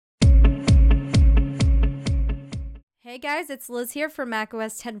Hey guys, it's Liz here for Mac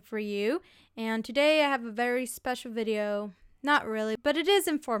OS 10 for you, and today I have a very special video. Not really, but it is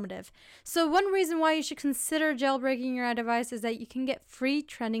informative. So one reason why you should consider jailbreaking your device is that you can get free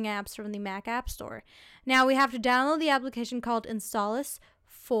trending apps from the Mac AppStore. Now we have to download the application called Installous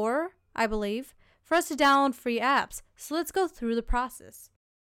I believe, for us to download free apps. So let's go through the process.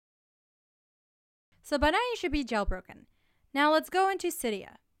 So by now you should be jailbroken. Now let's go into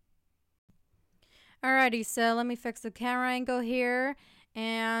Cydia. Alrighty, so let me fix the camera angle here,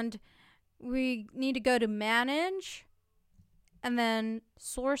 and we need to go to Manage, and then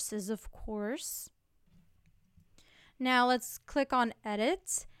Sources, of course. Now let's click on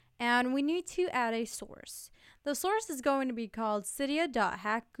Edit, and we need to add a source. The source is going to be called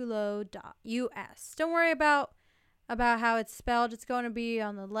cydia.hackulo.us. Don't worry about how it's spelled. It's going to be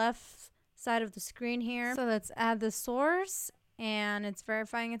on the left side of the screen here. So let's add the source, and it's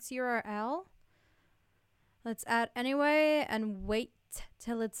verifying its URL. Let's add anyway and wait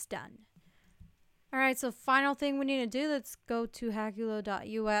till it's done. Alright, so final thing we need to do, let's go to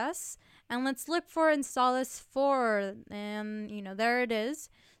hackulo.us and let's look for Installous 4, and there it is.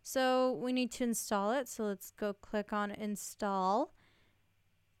 So we need to install it, so let's go click on install,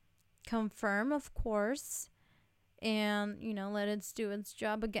 confirm of course, and let it do its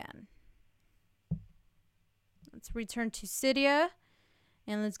job again. Let's return to Cydia.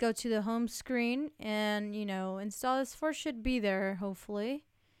 And let's go to the home screen, and Installous 4 should be there hopefully.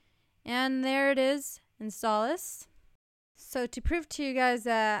 And there it is, Installous. So to prove to you guys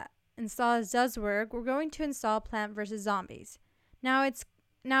that Installous does work, we're going to install Plants vs Zombies. Now it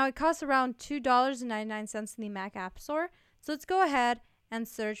costs around $2.99 in the Mac AppStore. So let's go ahead and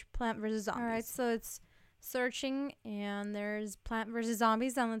search Plants vs Zombies. Alright, so it's searching and there's Plants vs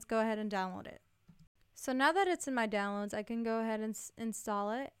Zombies, and let's go ahead and download it. So now that it's in my downloads, I can go ahead and install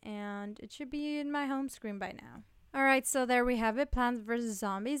it, and it should be in my home screen by now. Alright, so there we have it, Plants vs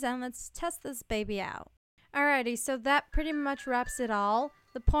Zombies, and let's test this baby out. Alrighty, so that pretty much wraps it all.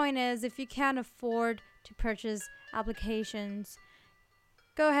 The point is, if you can't afford to purchase applications,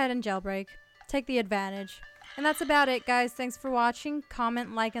 go ahead and jailbreak. Take the advantage. And that's about it, guys. Thanks for watching.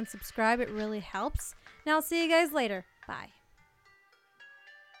 Comment, like, and subscribe. It really helps. And I'll see you guys later. Bye.